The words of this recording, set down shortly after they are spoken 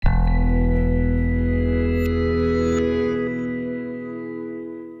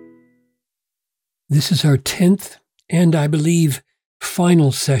This is our 10th and, I believe,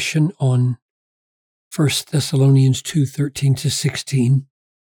 final session on 1 Thessalonians 2:13-16.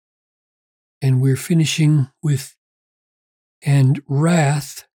 And we're finishing with, "And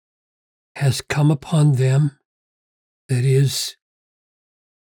wrath has come upon them," that is,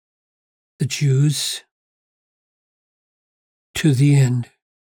 the Jews, "to the end."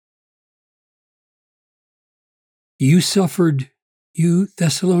 You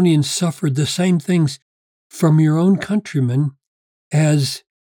Thessalonians suffered the same things from your own countrymen as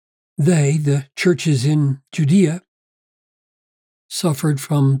they, the churches in Judea, suffered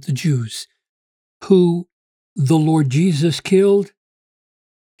from the Jews, who the Lord Jesus killed,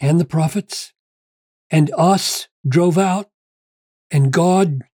 and the prophets, and us drove out, and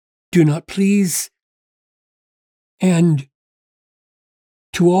God do not please, and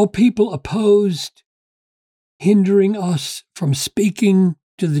to all people opposed, hindering us from speaking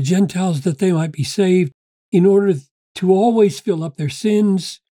to the Gentiles that they might be saved, in order to always fill up their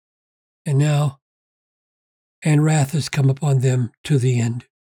sins. And now, "And wrath has come upon them to the end."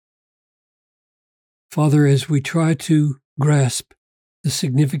 Father, as we try to grasp the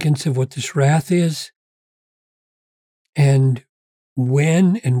significance of what this wrath is, and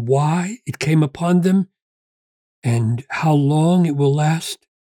when and why it came upon them, and how long it will last,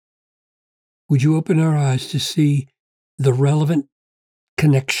 would you open our eyes to see the relevant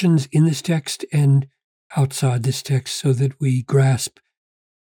connections in this text and outside this text, so that we grasp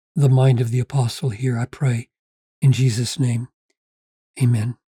the mind of the apostle here, I pray, in Jesus' name.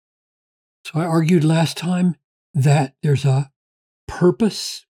 Amen. So I argued last time that there's a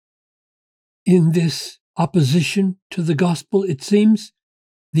purpose in this opposition to the gospel. It seems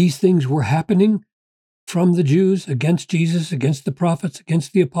these things were happening from the Jews against Jesus, against the prophets,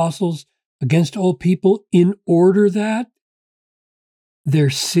 against the apostles, against all people, in order that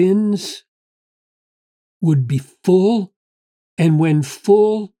their sins would be full, and when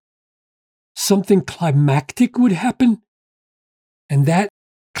full, something climactic would happen. And that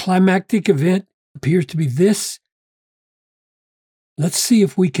climactic event appears to be this. Let's see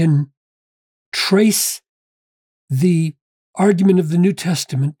if we can trace the argument of the New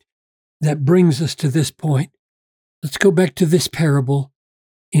Testament that brings us to this point. Let's go back to this parable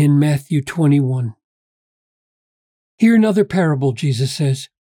in Matthew 21. Here another parable, Jesus says.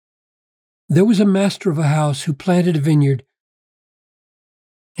 "There was a master of a house who planted a vineyard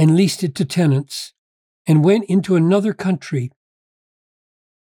and leased it to tenants, and went into another country.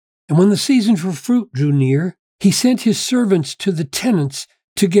 And when the season for fruit drew near, he sent his servants to the tenants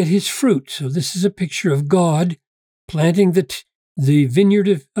to get his fruit." So this is a picture of God planting the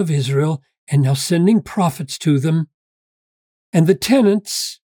vineyard of Israel and now sending prophets to them. And the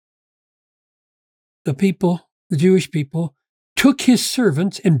tenants, the people, the Jewish people, took his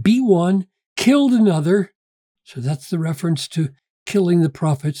servants and beat one, killed another. So that's the reference to killing the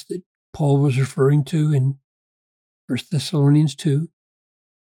prophets that Paul was referring to in 1 Thessalonians 2.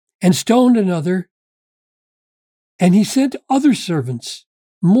 And stoned another. And he sent other servants,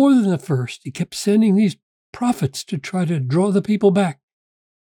 more than the first. He kept sending these prophets to try to draw the people back.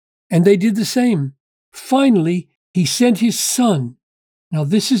 And they did the same. Finally, he sent his son. Now,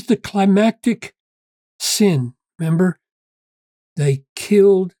 this is the climactic sin. Remember? They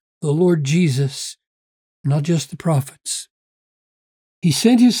killed the Lord Jesus, not just the prophets. He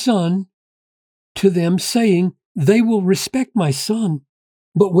sent his son to them, saying, "They will respect my son."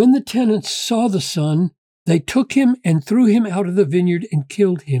 But when the tenants saw the son, they took him and threw him out of the vineyard and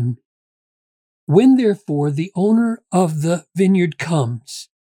killed him. When, therefore, the owner of the vineyard comes,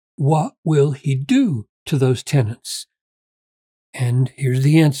 what will he do to those tenants? And here's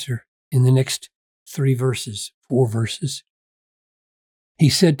the answer in the next 4 verses. He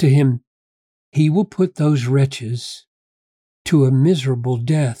said to him, "He will put those wretches to a miserable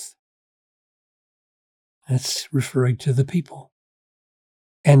death." That's referring to the people.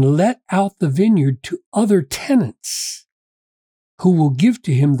 "And let out the vineyard to other tenants, who will give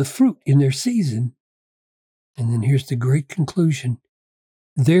to him the fruit in their season." And then here's the great conclusion.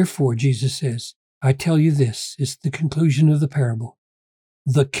 "Therefore," Jesus says, "I tell you this," is the conclusion of the parable,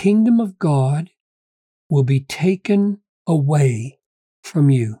 "the kingdom of God will be taken away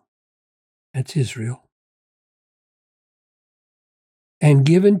from you," that's Israel, "and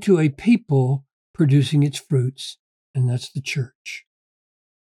given to a people producing its fruits," and that's the church.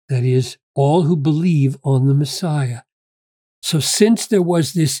 That is, all who believe on the Messiah. So since there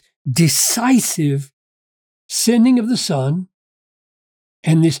was this decisive sending of the Son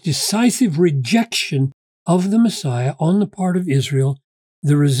and this decisive rejection of the Messiah on the part of Israel,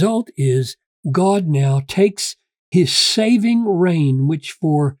 the result is God now takes his saving reign, which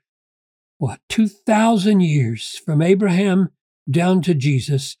for 2,000 years from Abraham down to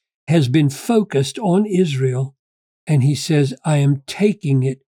Jesus has been focused on Israel. And he says, I am taking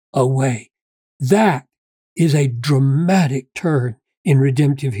it away. That is a dramatic turn in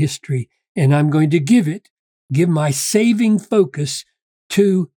redemptive history. And I'm going to give my saving focus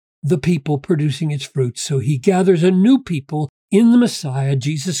to the people producing its fruits. So he gathers a new people in the Messiah,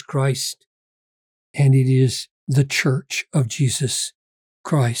 Jesus Christ. And it is the church of Jesus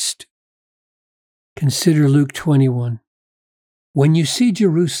Christ. Consider Luke 21. When you see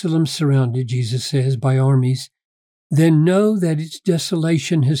Jerusalem surrounded, Jesus says, by armies, then know that its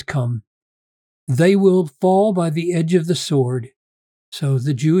desolation has come. They will fall by the edge of the sword. So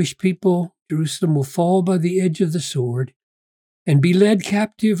the Jewish people, Jerusalem, will fall by the edge of the sword and be led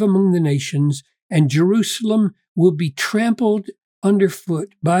captive among the nations, and Jerusalem will be trampled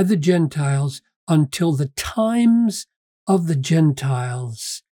underfoot by the Gentiles until the times of the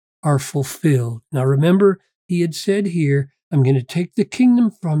Gentiles are fulfilled. Now remember, he had said here, I'm going to take the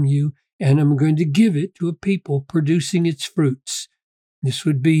kingdom from you and I'm going to give it to a people producing its fruits. This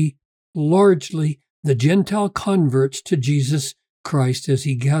would be largely the Gentile converts to Jesus Christ as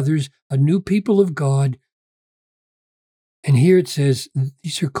he gathers a new people of God. And here it says,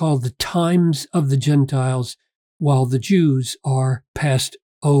 these are called the times of the Gentiles, while the Jews are passed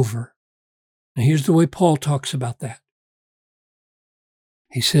over. Now here's the way Paul talks about that.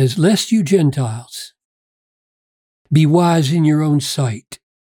 He says, lest you Gentiles be wise in your own sight.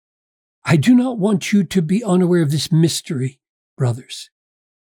 I do not want you to be unaware of this mystery, brothers.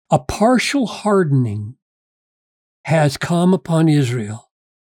 A partial hardening has come upon Israel.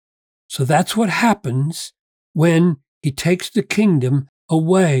 So that's what happens when he takes the kingdom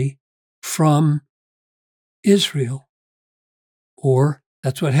away from Israel. Or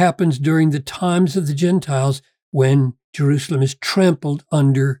that's what happens during the times of the Gentiles when Jerusalem is trampled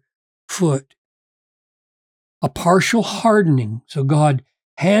underfoot. A partial hardening. So God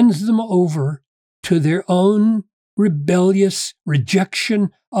hands them over to their own rebellious rejection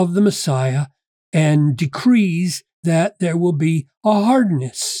of the Messiah and decrees that there will be a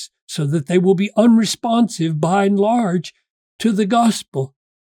hardness so that they will be unresponsive by and large to the gospel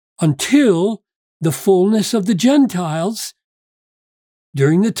until the fullness of the Gentiles,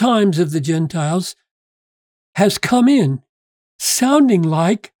 during the times of the Gentiles, has come in, sounding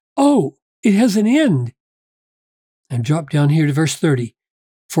like, oh, it has an end. And drop down here to verse 30.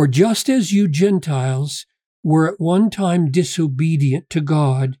 For just as you Gentiles were at one time disobedient to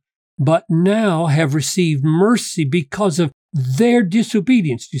God, but now have received mercy because of their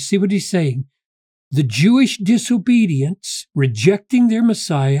disobedience. Do you see what he's saying? The Jewish disobedience, rejecting their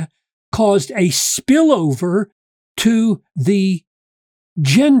Messiah, caused a spillover to the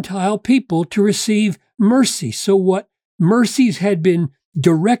Gentile people to receive mercy. So what mercies had been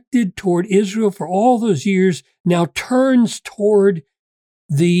directed toward Israel for all those years now turns toward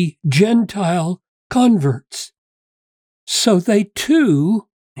the Gentile converts. So they too,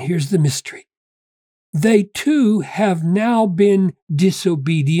 here's the mystery, they too have now been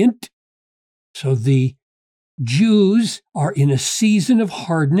disobedient. So the Jews are in a season of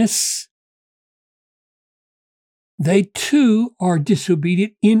hardness. They too are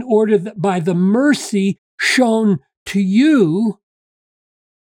disobedient in order that by the mercy shown to you,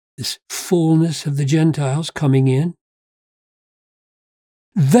 this fullness of the Gentiles coming in,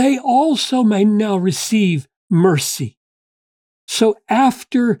 they also may now receive mercy. So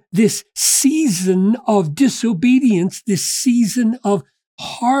after this season of disobedience, this season of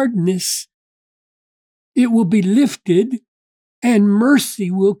hardness, it will be lifted and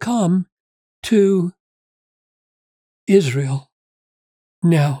mercy will come to Israel.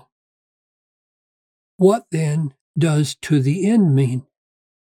 Now, what then does to the end mean?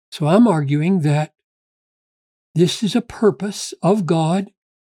 So I'm arguing that this is a purpose of God,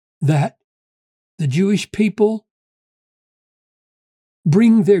 that the Jewish people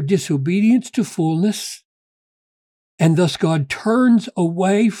bring their disobedience to fullness, and thus God turns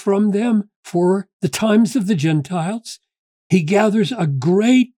away from them for the times of the Gentiles. He gathers a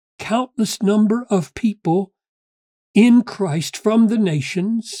great, countless number of people in Christ from the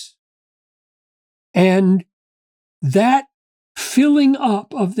nations, and that filling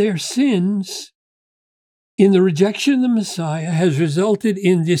up of their sins in the rejection of the Messiah has resulted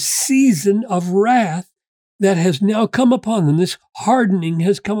in this season of wrath that has now come upon them. This hardening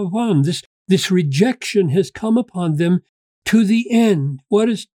has come upon them. This rejection has come upon them to the end. What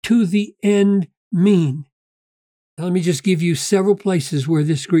does to the end mean? Now, let me just give you several places where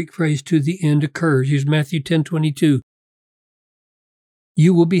this Greek phrase to the end occurs. Here's Matthew 10:22.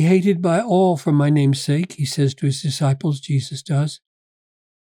 You will be hated by all for my name's sake, he says to his disciples, Jesus does.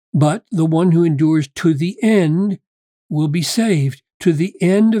 but the one who endures to the end will be saved, to the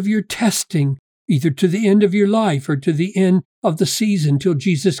end of your testing, either to the end of your life or to the end of the season till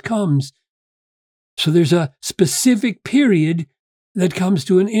Jesus comes. So there's a specific period that comes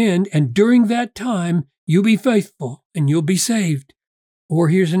to an end, and during that time, you'll be faithful and you'll be saved. Or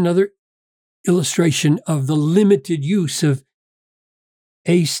here's another illustration of the limited use of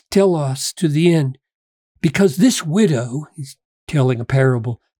eis telos, to the end. Because this widow, he's telling a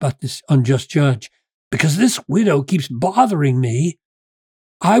parable about this unjust judge, because this widow keeps bothering me,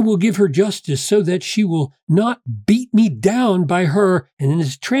 I will give her justice so that she will not beat me down by her, and it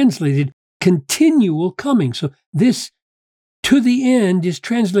is translated continual coming. So this to the end is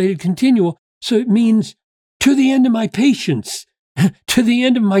translated continual, so it means to the end of my patience, to the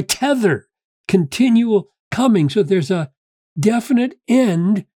end of my tether, continual coming. So there's a definite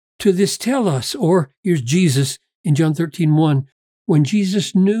end to this telos. Or here's Jesus in John 13:1. When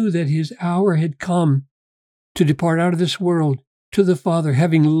Jesus knew that his hour had come to depart out of this world to the Father,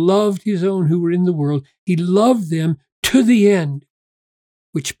 having loved his own who were in the world, he loved them to the end,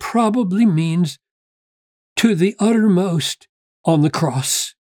 which probably means to the uttermost on the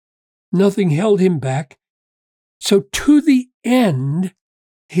cross. Nothing held him back. So to the end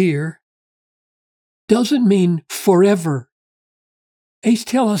here doesn't mean forever. Eis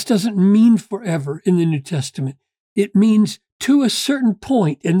telos doesn't mean forever in the New Testament. It means to a certain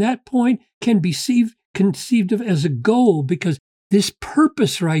point, and that point can be conceived of as a goal, because this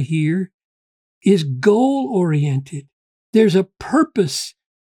purpose right here is goal-oriented. There's a purpose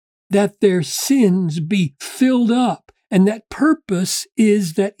that their sins be filled up, and that purpose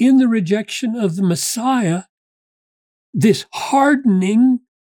is that in the rejection of the Messiah, this hardening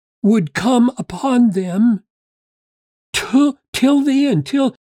would come upon them till the end,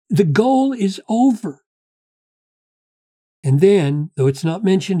 till the goal is over. And then, though it's not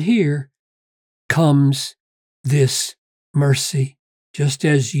mentioned here, comes this mercy. Just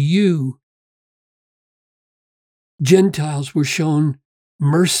as you, Gentiles, were shown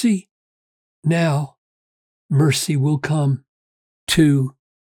mercy, now mercy will come to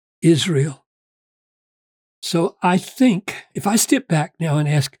Israel. So I think, if I step back now and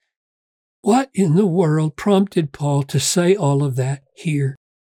ask, what in the world prompted Paul to say all of that here?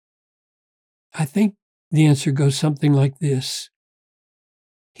 I think the answer goes something like this.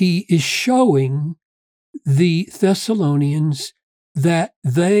 He is showing the Thessalonians that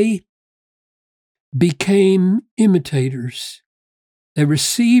they became imitators. They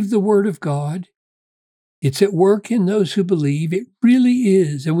received the word of God. It's at work in those who believe. It really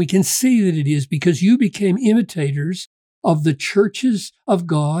is. And we can see that it is, because you became imitators of the churches of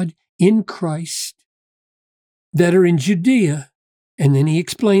God in Christ that are in Judea. And then he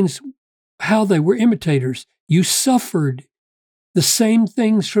explains how they were imitators. You suffered the same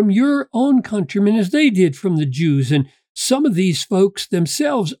things from your own countrymen as they did from the Jews. And some of these folks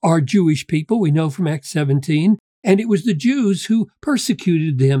themselves are Jewish people, we know from Acts 17, and it was the Jews who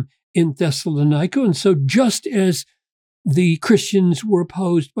persecuted them in Thessalonica. And so just as the Christians were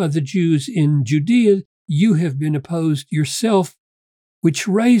opposed by the Jews in Judea, you have been opposed yourself, which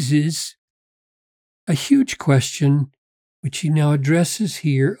raises a huge question, which he now addresses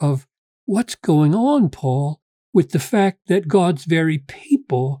here, of what's going on, Paul, with the fact that God's very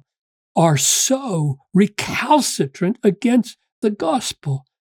people are so recalcitrant against the gospel.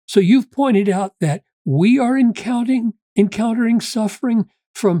 So you've pointed out that we are encountering suffering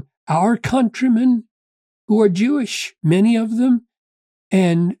from our countrymen who are Jewish, many of them,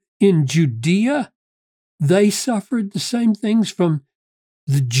 and in Judea, they suffered the same things from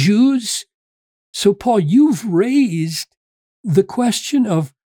the Jews. So, Paul, you've raised the question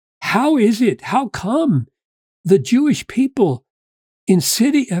of how come the Jewish people in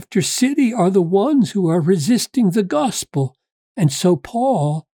city after city are the ones who are resisting the gospel? And so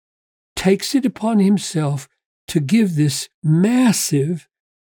Paul takes it upon himself to give this massive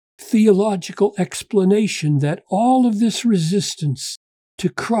theological explanation that all of this resistance to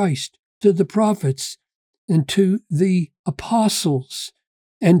Christ, to the prophets, and to the apostles,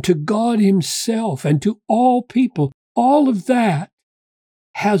 and to God himself, and to all people, all of that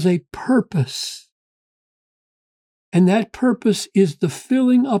has a purpose. And that purpose is the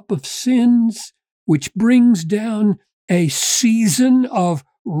filling up of sins, which brings down a season of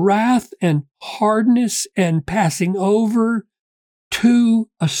wrath and hardness and passing over to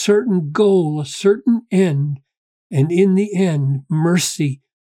a certain goal, a certain end. And in the end, mercy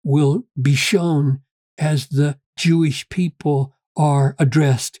will be shown as the Jewish people are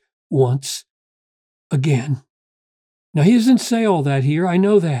addressed once again. Now, he doesn't say all that here. I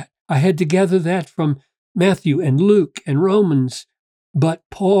know that. I had to gather that from Matthew and Luke and Romans. But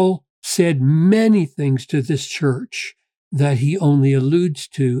Paul said many things to this church that he only alludes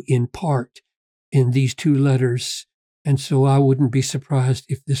to in part in these two letters. And so I wouldn't be surprised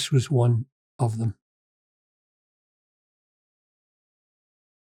if this was one of them.